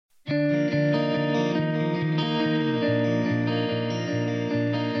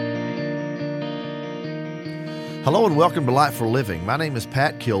Hello and welcome to Light for Living. My name is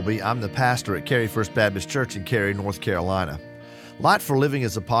Pat Kilby. I'm the pastor at Cary First Baptist Church in Cary, North Carolina. Light for Living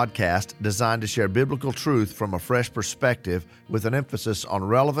is a podcast designed to share biblical truth from a fresh perspective with an emphasis on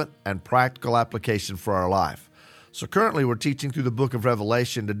relevant and practical application for our life. So currently we're teaching through the book of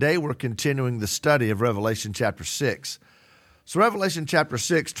Revelation. Today we're continuing the study of Revelation chapter 6. So Revelation chapter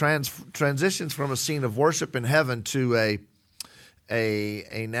 6 transitions from a scene of worship in heaven to a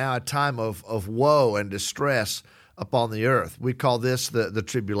time of woe and distress upon the earth. We call this the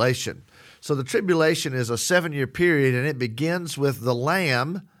tribulation. So the tribulation is a 7-year period, and it begins with the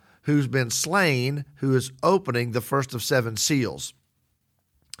Lamb who's been slain, who is opening the first of 7 seals.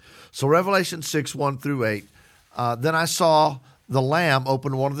 So Revelation 6, 1 through 8, then I saw the Lamb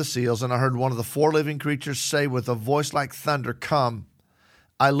open one of the seals, and I heard one of the 4 living creatures say with a voice like thunder, "Come."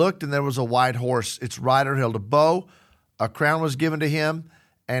 I looked, and there was a white horse. Its rider held a bow. A crown was given to him,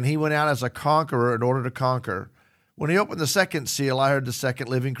 and he went out as a conqueror in order to conquer. When he opened the second seal, I heard the second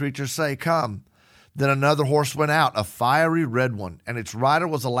living creature say, "Come." Then another horse went out, a fiery red one, and its rider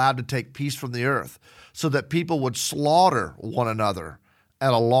was allowed to take peace from the earth, so that people would slaughter one another,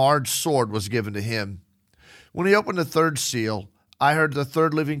 and a large sword was given to him. When he opened the third seal, I heard the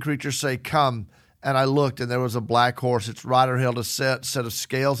third living creature say, "Come." And I looked, and there was a black horse. Its rider held a set of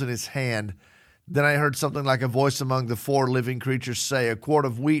scales in his hand. Then I heard something like a voice among the 4 living creatures say, "A quart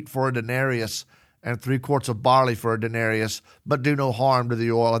of wheat for a denarius, and 3 quarts of barley for a denarius, but do no harm to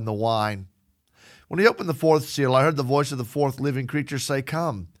the oil and the wine." When he opened the 4th seal, I heard the voice of the 4th living creature say,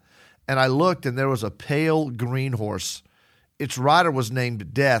 "Come." And I looked, and there was a pale green horse. Its rider was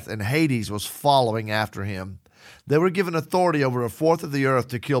named Death, and Hades was following after him. They were given authority over 1/4 of the earth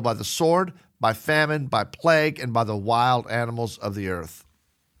to kill by the sword, by famine, by plague, and by the wild animals of the earth.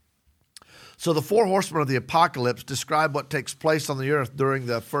 So the 4 horsemen of the apocalypse describe what takes place on the earth during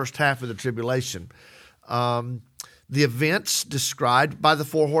the first half of the tribulation. The events described by the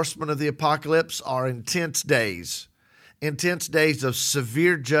 4 horsemen of the apocalypse are intense days of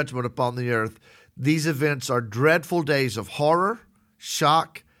severe judgment upon the earth. These events are dreadful days of horror,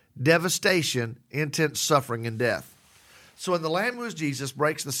 shock, devastation, intense suffering, and death. So when the Lamb, who is Jesus,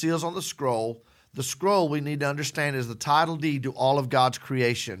 breaks the seals on the scroll we need to understand is the title deed to all of God's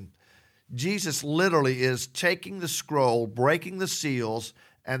creation. Jesus literally is taking the scroll, breaking the seals,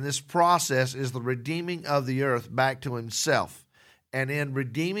 and this process is the redeeming of the earth back to himself. And in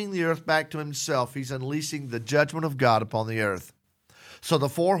redeeming the earth back to himself, he's unleashing the judgment of God upon the earth. So the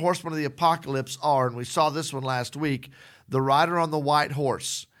 4 horsemen of the apocalypse are, and we saw this one last week, the rider on the white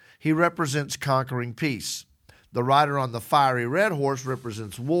horse. He represents conquering peace. The rider on the fiery red horse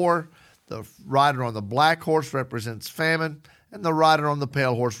represents war. The rider on the black horse represents famine. And the rider on the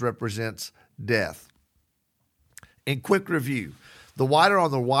pale horse represents death. In quick review, the rider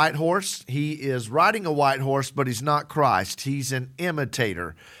on the white horse, he is riding a white horse, but he's not Christ. He's an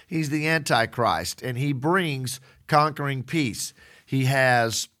imitator. He's the Antichrist, and he brings conquering peace. He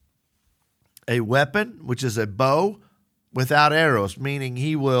has a weapon, which is a bow without arrows, meaning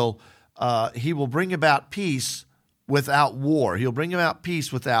he will bring about peace without war. He'll bring about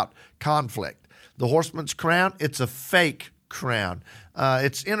peace without conflict. The horseman's crown, it's a fake crown.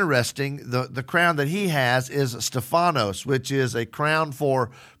 It's interesting. The crown that he has is Stephanos, which is a crown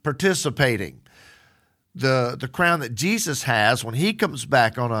for participating. The crown that Jesus has when he comes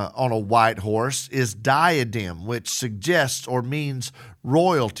back on a white horse is diadem, which suggests or means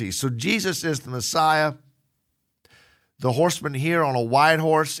royalty. So Jesus is the Messiah. The horseman here on a white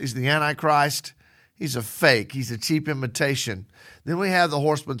horse is the Antichrist. He's a fake. He's a cheap imitation. Then we have the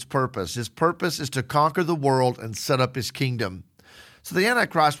horseman's purpose. His purpose is to conquer the world and set up his kingdom. So the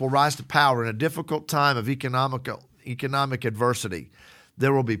Antichrist will rise to power in a difficult time of economic adversity.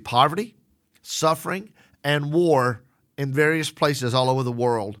 There will be poverty, suffering, and war in various places all over the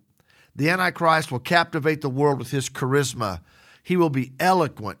world. The Antichrist will captivate the world with his charisma. He will be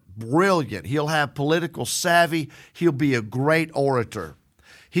eloquent, brilliant. He'll have political savvy. He'll be a great orator.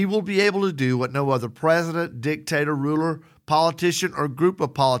 He will be able to do what no other president, dictator, ruler, politician, or group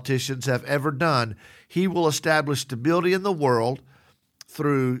of politicians have ever done. He will establish stability in the world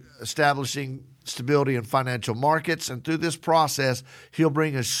through establishing stability in financial markets, and through this process, he'll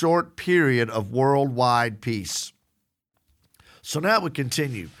bring a short period of worldwide peace. So now we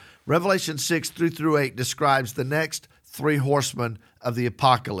continue. Revelation 6, 3-8 describes the next 3 horsemen of the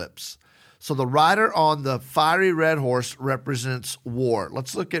apocalypse. So the rider on the fiery red horse represents war.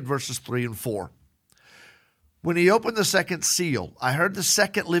 Let's look at verses 3 and 4. When he opened the second seal, I heard the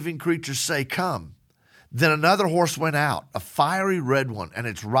second living creature say, "Come." Then another horse went out, a fiery red one, and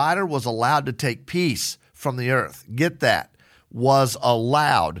its rider was allowed to take peace from the earth. Get that. Was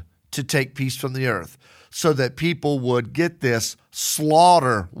allowed to take peace from the earth. so that people would, get this,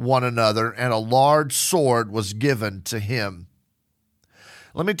 slaughter one another, and a large sword was given to him.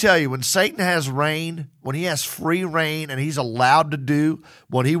 Let me tell you, when Satan has reign, when he has free reign and he's allowed to do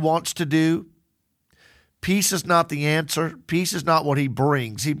what he wants to do, peace is not the answer. Peace is not what he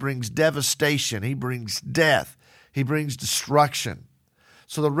brings. He brings devastation. He brings death. He brings destruction.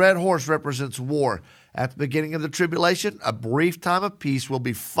 So the red horse represents war. At the beginning of the tribulation, a brief time of peace will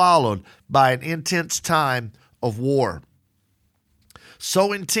be followed by an intense time of war.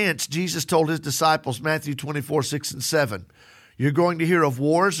 So intense, Jesus told his disciples, Matthew 24, 6 and 7, you're going to hear of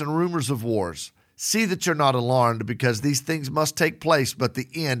wars and rumors of wars. See that you're not alarmed, because these things must take place, but the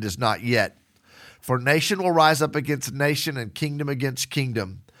end is not yet. For nation will rise up against nation and kingdom against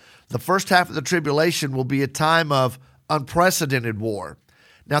kingdom. The first half of the tribulation will be a time of unprecedented war.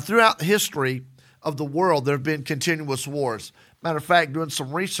 Now, throughout history of the world, there have been continuous wars. Matter of fact, doing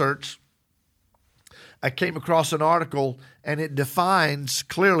some research, I came across an article, and it defines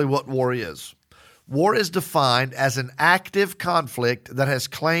clearly what war is. War is defined as an active conflict that has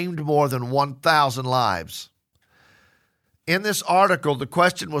claimed more than 1,000 lives. In this article, the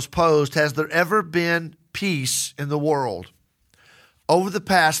question was posed, has there ever been peace in the world? Over the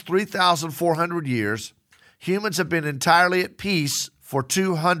past 3,400 years, humans have been entirely at peace for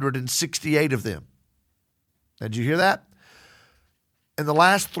 268 of them. Did you hear that? In the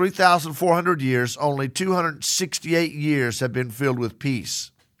last 3,400 years, only 268 years have been filled with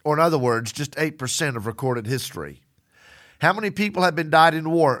peace. Or in other words, just 8% of recorded history. How many people have died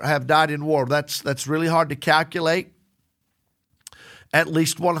in war? That's really hard to calculate. At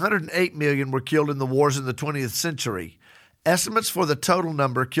least 108 million were killed in the wars in the 20th century. Estimates for the total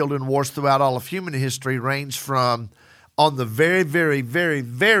number killed in wars throughout all of human history range from, on the very, very, very,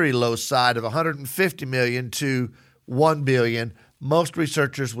 very low side of 150 million to 1 billion. Most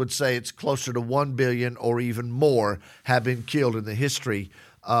researchers would say it's closer to 1 billion or even more have been killed in the history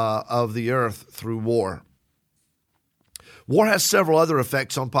of the earth through war. War has several other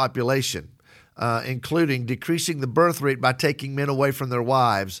effects on population, including decreasing the birth rate by taking men away from their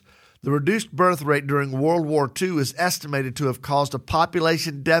wives. The reduced birth rate during World War II is estimated to have caused a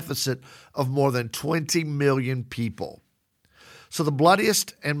population deficit of more than 20 million people. So the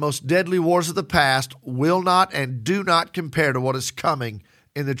bloodiest and most deadly wars of the past will not and do not compare to what is coming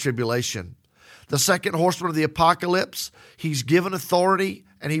in the tribulation. The second horseman of the apocalypse, he's given authority,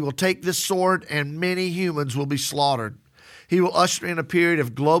 and he will take this sword, and many humans will be slaughtered. He will usher in a period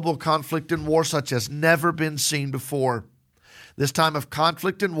of global conflict and war such as never been seen before. This time of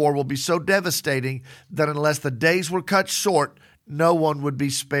conflict and war will be so devastating that unless the days were cut short, no one would be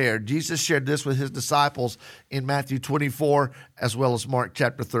spared. Jesus shared this with his disciples in Matthew 24 as well as Mark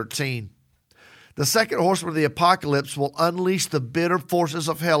chapter 13. The second horseman of the apocalypse will unleash the bitter forces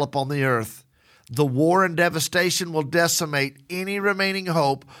of hell upon the earth. The war and devastation will decimate any remaining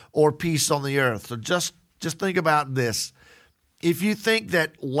hope or peace on the earth. So just think about this. If you think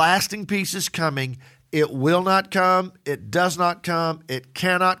that lasting peace is coming, it will not come, it does not come, it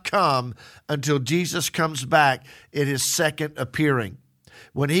cannot come until Jesus comes back at his second appearing.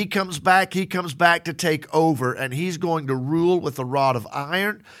 When he comes back to take over, and he's going to rule with a rod of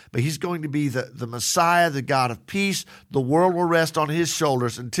iron, but he's going to be the Messiah, the God of peace. The world will rest on his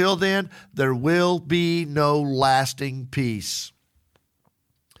shoulders. Until then, there will be no lasting peace.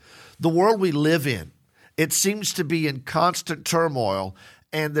 The world we live in, it seems to be in constant turmoil,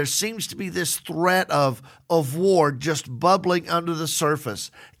 and there seems to be this threat of war just bubbling under the surface.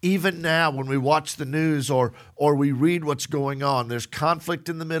 Even now when we watch the news or we read what's going on, there's conflict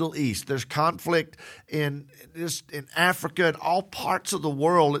in the Middle East. There's conflict in Africa and all parts of the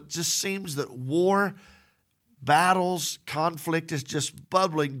world. It just seems that war, battles, conflict is just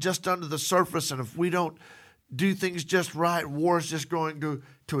bubbling just under the surface. And if we don't do things just right, war is just going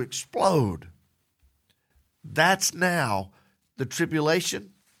to explode. That's now the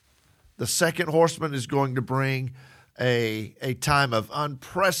tribulation. The second horseman is going to bring a time of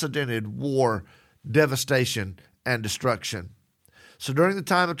unprecedented war, devastation, and destruction. So during the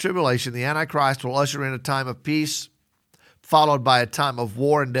time of tribulation, the Antichrist will usher in a time of peace, followed by a time of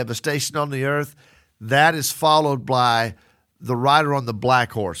war and devastation on the earth. That is followed by the rider on the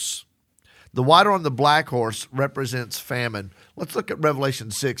black horse. The rider on the black horse represents famine. Let's look at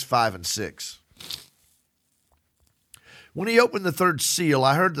Revelation 6, 5, and 6. When he opened the third seal,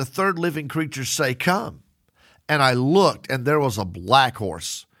 I heard the third living creature say, "Come." And I looked, and there was a black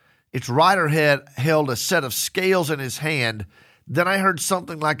horse. Its rider held a set of scales in his hand. Then I heard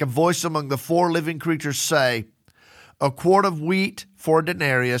something like a voice among the four living creatures say, "A quart of wheat for a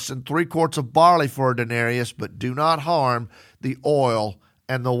denarius, and 3 quarts of barley for a denarius, but do not harm the oil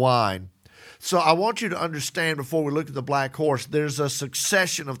and the wine." So I want you to understand before we look at the black horse, there's a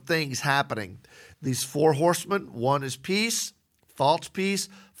succession of things happening. These 4 horsemen, one is peace, false peace,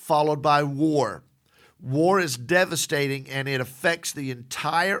 followed by war. War is devastating and it affects the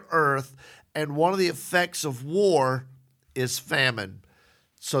entire earth. And one of the effects of war is famine.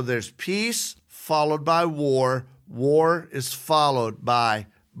 So there's peace followed by war. War is followed by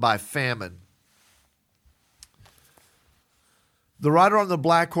famine. The rider on the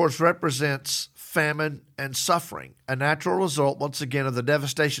black horse represents famine and suffering. A natural result, once again, of the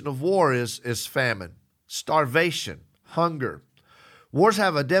devastation of war is famine, starvation, hunger. Wars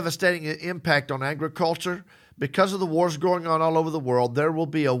have a devastating impact on agriculture. Because of the wars going on all over the world, there will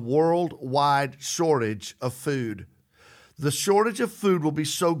be a worldwide shortage of food. The shortage of food will be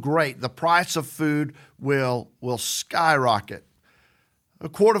so great, the price of food will skyrocket. A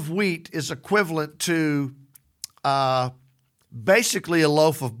quart of wheat is equivalent to basically a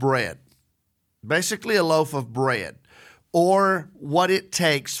loaf of bread. Basically a loaf of bread, or what it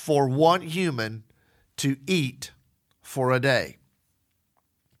takes for one human to eat for a day.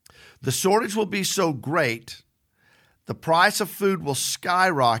 The shortage will be so great, the price of food will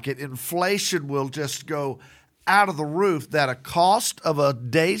skyrocket, inflation will just go out of the roof, that a cost of a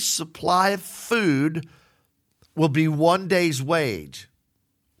day's supply of food will be one day's wage.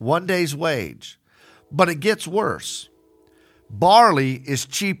 One day's wage. But it gets worse. Barley is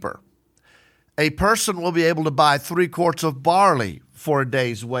cheaper. A person will be able to buy 3 quarts of barley for a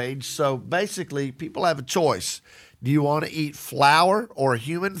day's wage. So basically, people have a choice. Do you want to eat flour or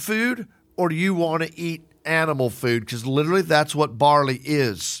human food, or do you want to eat animal food? Because literally that's what barley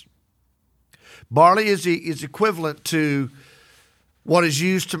is. Barley is equivalent to what is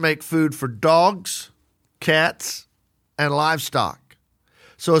used to make food for dogs, cats, and livestock.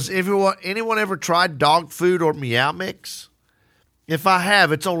 So has anyone ever tried dog food or Meow Mix? If I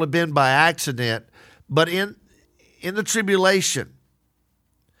have, it's only been by accident. But in the tribulation,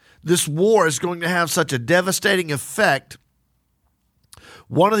 this war is going to have such a devastating effect.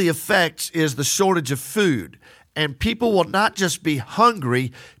 One of the effects is the shortage of food. And people will not just be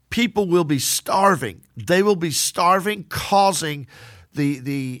hungry, people will be starving. They will be starving, causing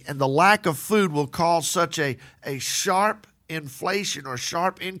the lack of food will cause such a sharp inflation or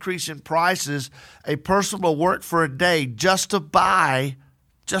sharp increase in prices. A person will work for a day just to buy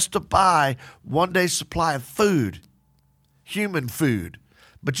one day's supply of food, human food.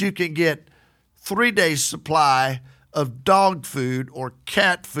 But you can get 3 days' supply of dog food or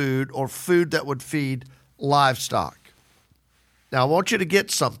cat food or food that would feed livestock. Now, I want you to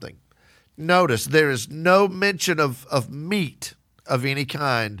get something. Notice there is no mention of meat of any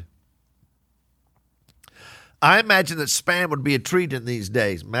kind. I imagine that Spam would be a treat in these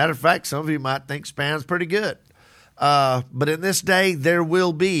days. Matter of fact, some of you might think Spam's pretty good. But in this day, there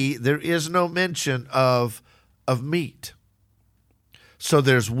is no mention of meat. So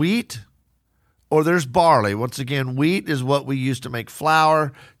there's wheat or there's barley. Once again, wheat is what we use to make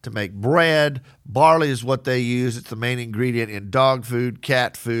flour, to make bread. Barley is what they use. It's the main ingredient in dog food,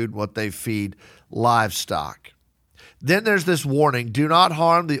 cat food, what they feed livestock. Then there's this warning, do not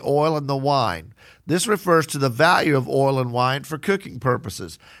harm the oil and the wine. This refers to the value of oil and wine for cooking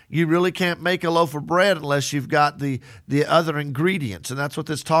purposes. You really can't make a loaf of bread unless you've got the other ingredients, and that's what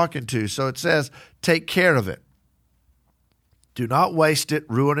this is talking to. So it says, take care of it. Do not waste it,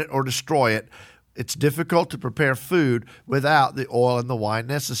 ruin it, or destroy it. It's difficult to prepare food without the oil and the wine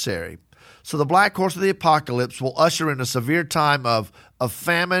necessary. So the black horse of the apocalypse will usher in a severe time of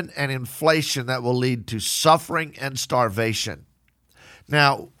famine and inflation that will lead to suffering and starvation.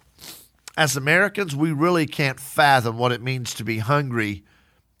 Now, as Americans, we really can't fathom what it means to be hungry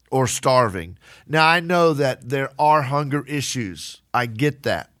or starving. Now, I know that there are hunger issues. I get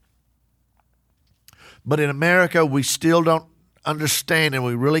that. But in America, we still don't understand, and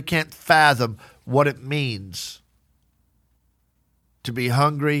we really can't fathom what it means to be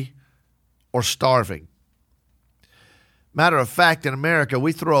hungry or starving. Matter of fact, in America,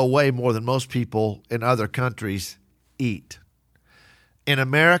 we throw away more than most people in other countries eat. In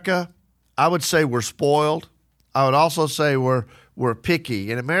America, I would say we're spoiled. I would also say we're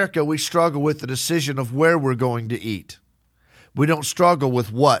picky. In America, we struggle with the decision of where we're going to eat. We don't struggle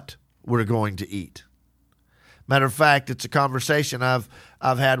with what we're going to eat. Matter of fact, it's a conversation I've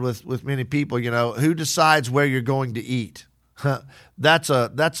had with many people. You know, who decides where you're going to eat? That's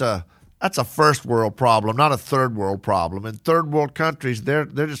a first world problem, not a third world problem. In third world countries, they're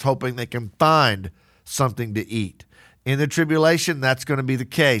just hoping they can find something to eat. In the tribulation, that's going to be the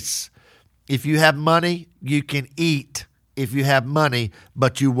case. If you have money, you can eat if you have money,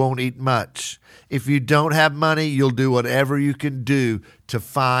 but you won't eat much. If you don't have money, you'll do whatever you can do to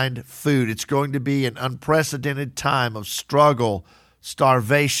find food. It's going to be an unprecedented time of struggle,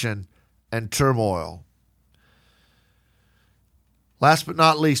 starvation, and turmoil. Last but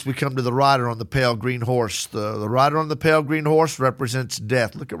not least, we come to the rider on the pale green horse. The rider on the pale green horse represents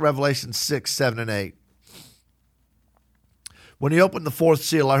death. Look at Revelation 6, 7, and 8. When he opened the fourth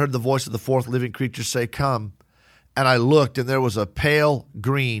seal, I heard the voice of the fourth living creature say, "Come." And I looked, and there was a pale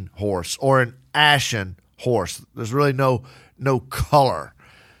green horse, or an ashen horse. There's really no color.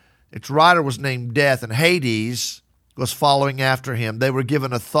 Its rider was named Death, and Hades was following after him. They were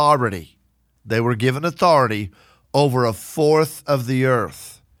given authority. Over a fourth of the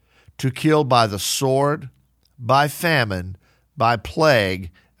earth to kill by the sword, by famine, by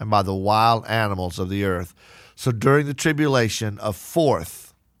plague, and by the wild animals of the earth. So during the tribulation, a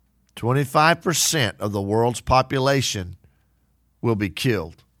fourth, 25% of the world's population will be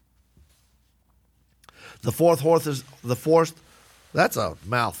killed. That's a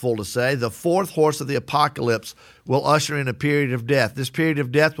mouthful to say. The fourth horse of the apocalypse will usher in a period of death. This period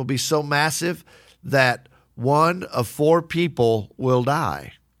of death will be so massive that 1 of 4 people will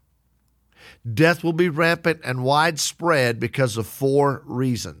die. Death will be rampant and widespread because of 4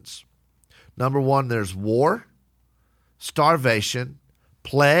 reasons. Number 1, there's war, starvation,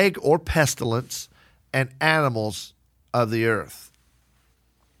 plague or pestilence, and animals of the earth.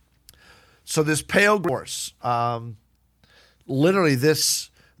 So this pale horse, literally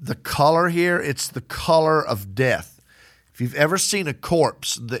the color here, it's the color of death. If you've ever seen a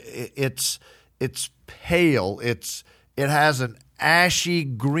corpse, it's pale. It has an ashy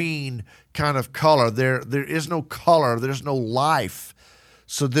green kind of color. There is no color. There's no life.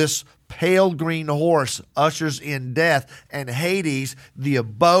 So this pale green horse ushers in death, and Hades, the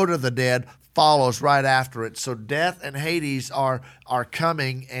abode of the dead, follows right after it. So death and Hades are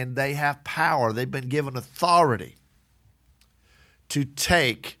coming, and they have power. They've been given authority to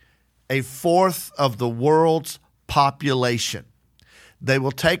take a fourth of the world's population. They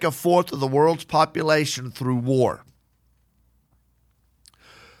will take a fourth of the world's population through war.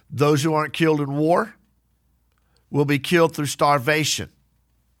 Those who aren't killed in war will be killed through starvation.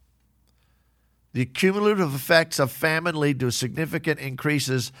 The cumulative effects of famine lead to significant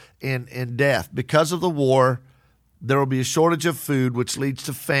increases in death. Because of the war, there will be a shortage of food, which leads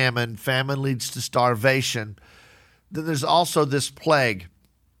to famine. Famine leads to starvation. Then there's also this plague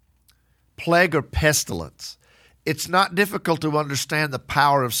or pestilence. It's not difficult to understand the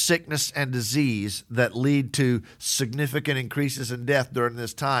power of sickness and disease that lead to significant increases in death during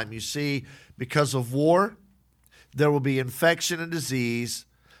this time. You see, because of war, there will be infection and disease.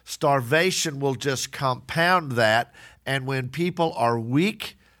 Starvation will just compound that. And when people are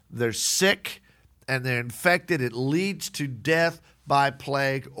weak, they're sick, and they're infected, it leads to death by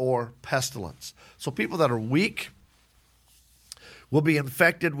plague or pestilence. So people that are weak will be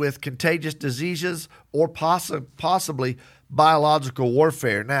infected with contagious diseases or possibly biological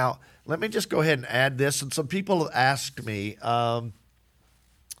warfare. Now, let me just go ahead and add this. And some people have asked me,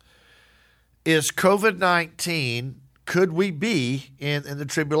 is COVID-19, could we be in the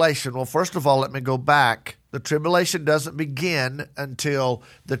tribulation? Well, first of all, let me go back. The tribulation doesn't begin until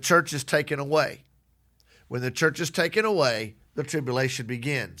the church is taken away. When the church is taken away, the tribulation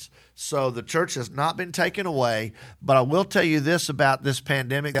begins. So the church has not been taken away, but I will tell you this about this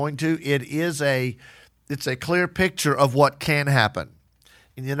pandemic. It's a clear picture of what can happen.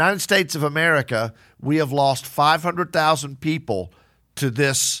 In the United States of America, we have lost 500,000 people to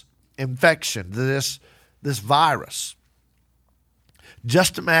this infection, to this virus.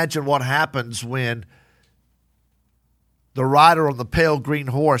 Just imagine what happens when the rider on the pale green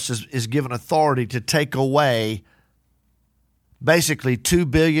horse is given authority to take away basically 2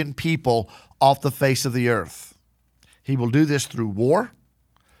 billion people off the face of the earth. He will do this through war,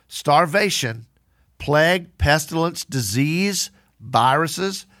 starvation, plague, pestilence, disease,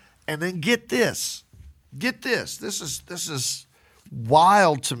 viruses, and then get this. This is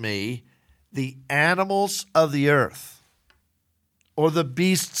wild to me. The animals of the earth, or the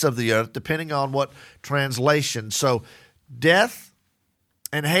beasts of the earth, depending on what translation. So death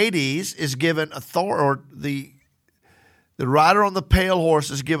and Hades is given authority, or the rider on the pale horse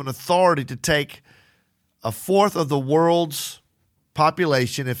is given authority to take a fourth of the world's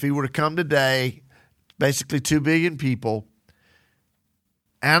population. If he were to come today, basically 2 billion people,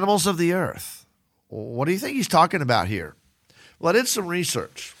 animals of the earth. What do you think he's talking about here? Well, I did some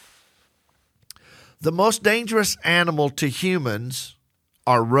research. The most dangerous animal to humans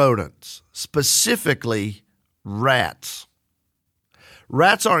are rodents, specifically rats.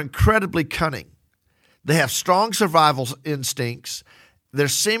 Rats are incredibly cunning. They have strong survival instincts. They're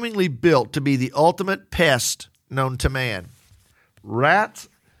seemingly built to be the ultimate pest known to man. Rats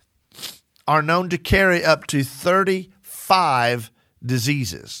are known to carry up to 35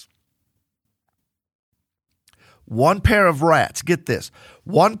 diseases. One pair of rats, get this,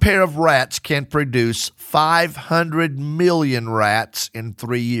 one pair of rats can produce 500 million rats in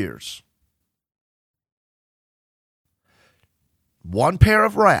 3 years. One pair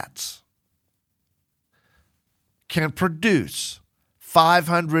of rats can produce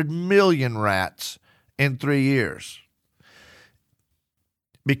 500 million rats in 3 years.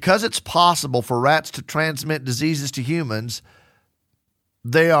 Because it's possible for rats to transmit diseases to humans,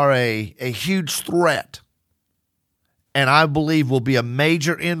 they are a huge threat, and I believe will be a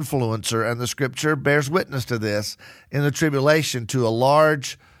major influencer, and the Scripture bears witness to this, in the tribulation to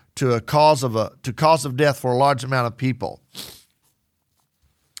cause of death for a large amount of people.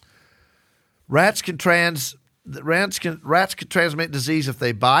 Rats can transmit disease if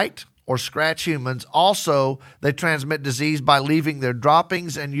they bite or scratch humans. Also, they transmit disease by leaving their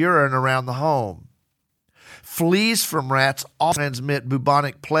droppings and urine around the home. Fleas from rats also transmit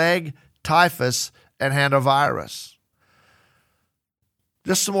bubonic plague, typhus, and hantavirus.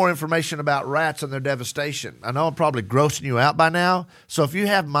 Just some more information about rats and their devastation. I know I'm probably grossing you out by now, so if you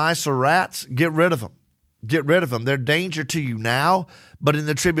have mice or rats, get rid of them. Get rid of them. They're danger to you now, but in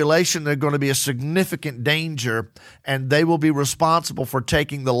the tribulation, they're going to be a significant danger, and they will be responsible for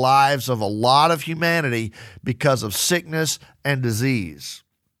taking the lives of a lot of humanity because of sickness and disease.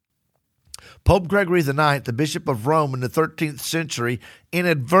 Pope Gregory IX, the Bishop of Rome in the 13th century,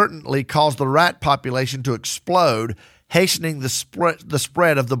 inadvertently caused the rat population to explode, hastening the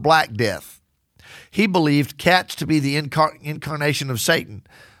spread of the Black Death. He believed cats to be the incarnation of Satan,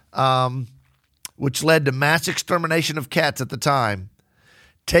 which led to mass extermination of cats at the time.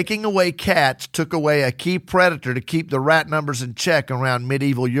 Taking away cats took away a key predator to keep the rat numbers in check around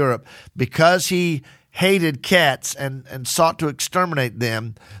medieval Europe. Because he hated cats and sought to exterminate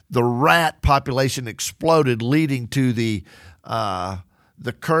them, the rat population exploded, leading to the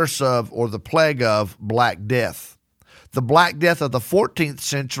curse of, or the plague of, Black Death. The Black Death of the 14th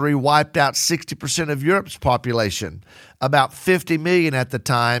century wiped out 60% of Europe's population, about 50 million at the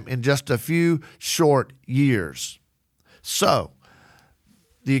time, in just a few short years. So,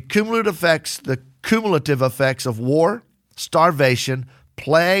 the cumulative effects of war, starvation,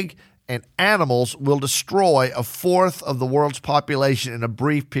 plague, and animals will destroy a fourth of the world's population in a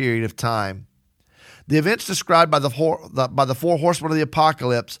brief period of time. The events described by the four horsemen of the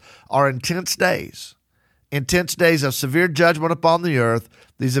apocalypse are intense days of severe judgment upon the earth.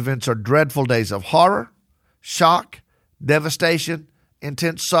 These events are dreadful days of horror, shock, devastation,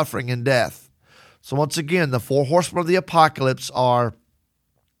 intense suffering, and death. So once again, the four horsemen of the apocalypse are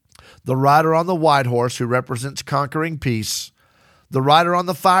the rider on the white horse, who represents conquering peace, the rider on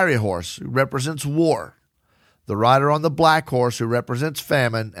the fiery horse, who represents war, the rider on the black horse, who represents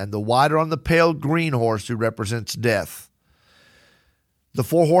famine, and the rider on the pale green horse, who represents death. The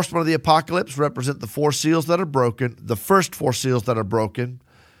four horsemen of the apocalypse represent the four seals that are broken, the first four seals that are broken.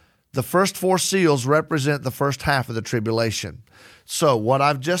 The first four seals represent the first half of the tribulation. So what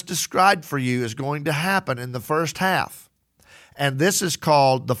I've just described for you is going to happen in the first half. And this is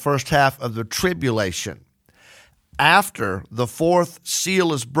called the first half of the tribulation. After the fourth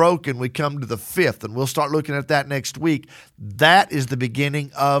seal is broken, we come to the fifth, and we'll start looking at that next week. That is the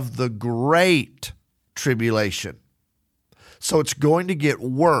beginning of the great tribulation. So it's going to get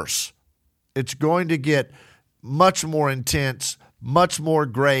worse. It's going to get much more intense, much more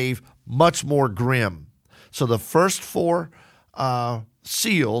grave, much more grim. So the first four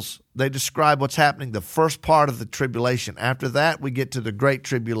seals, they describe what's happening the first part of the tribulation. After that, we get to the great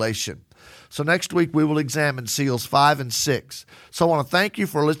tribulation. So next week, we will examine seals 5 and 6. So I want to thank you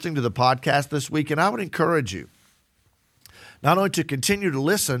for listening to the podcast this week, and I would encourage you not only to continue to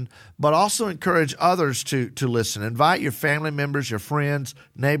listen, but also encourage others to listen. Invite your family members, your friends,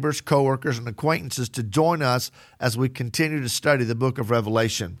 neighbors, coworkers, and acquaintances to join us as we continue to study the book of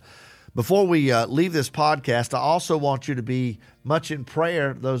Revelation. Before we leave this podcast, I also want you to be much in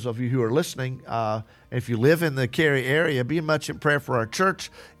prayer, those of you who are listening. If you live in the Cary area, be much in prayer for our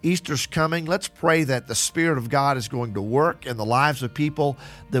church. Easter's coming. Let's pray that the Spirit of God is going to work in the lives of people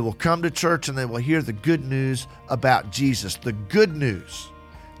that will come to church and they will hear the good news about Jesus, the good news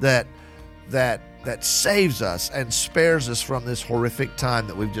that saves us and spares us from this horrific time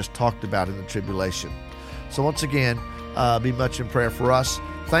that we've just talked about in the tribulation. So once again, be much in prayer for us.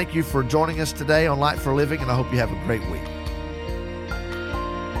 Thank you for joining us today on Light for Living, and I hope you have a great week.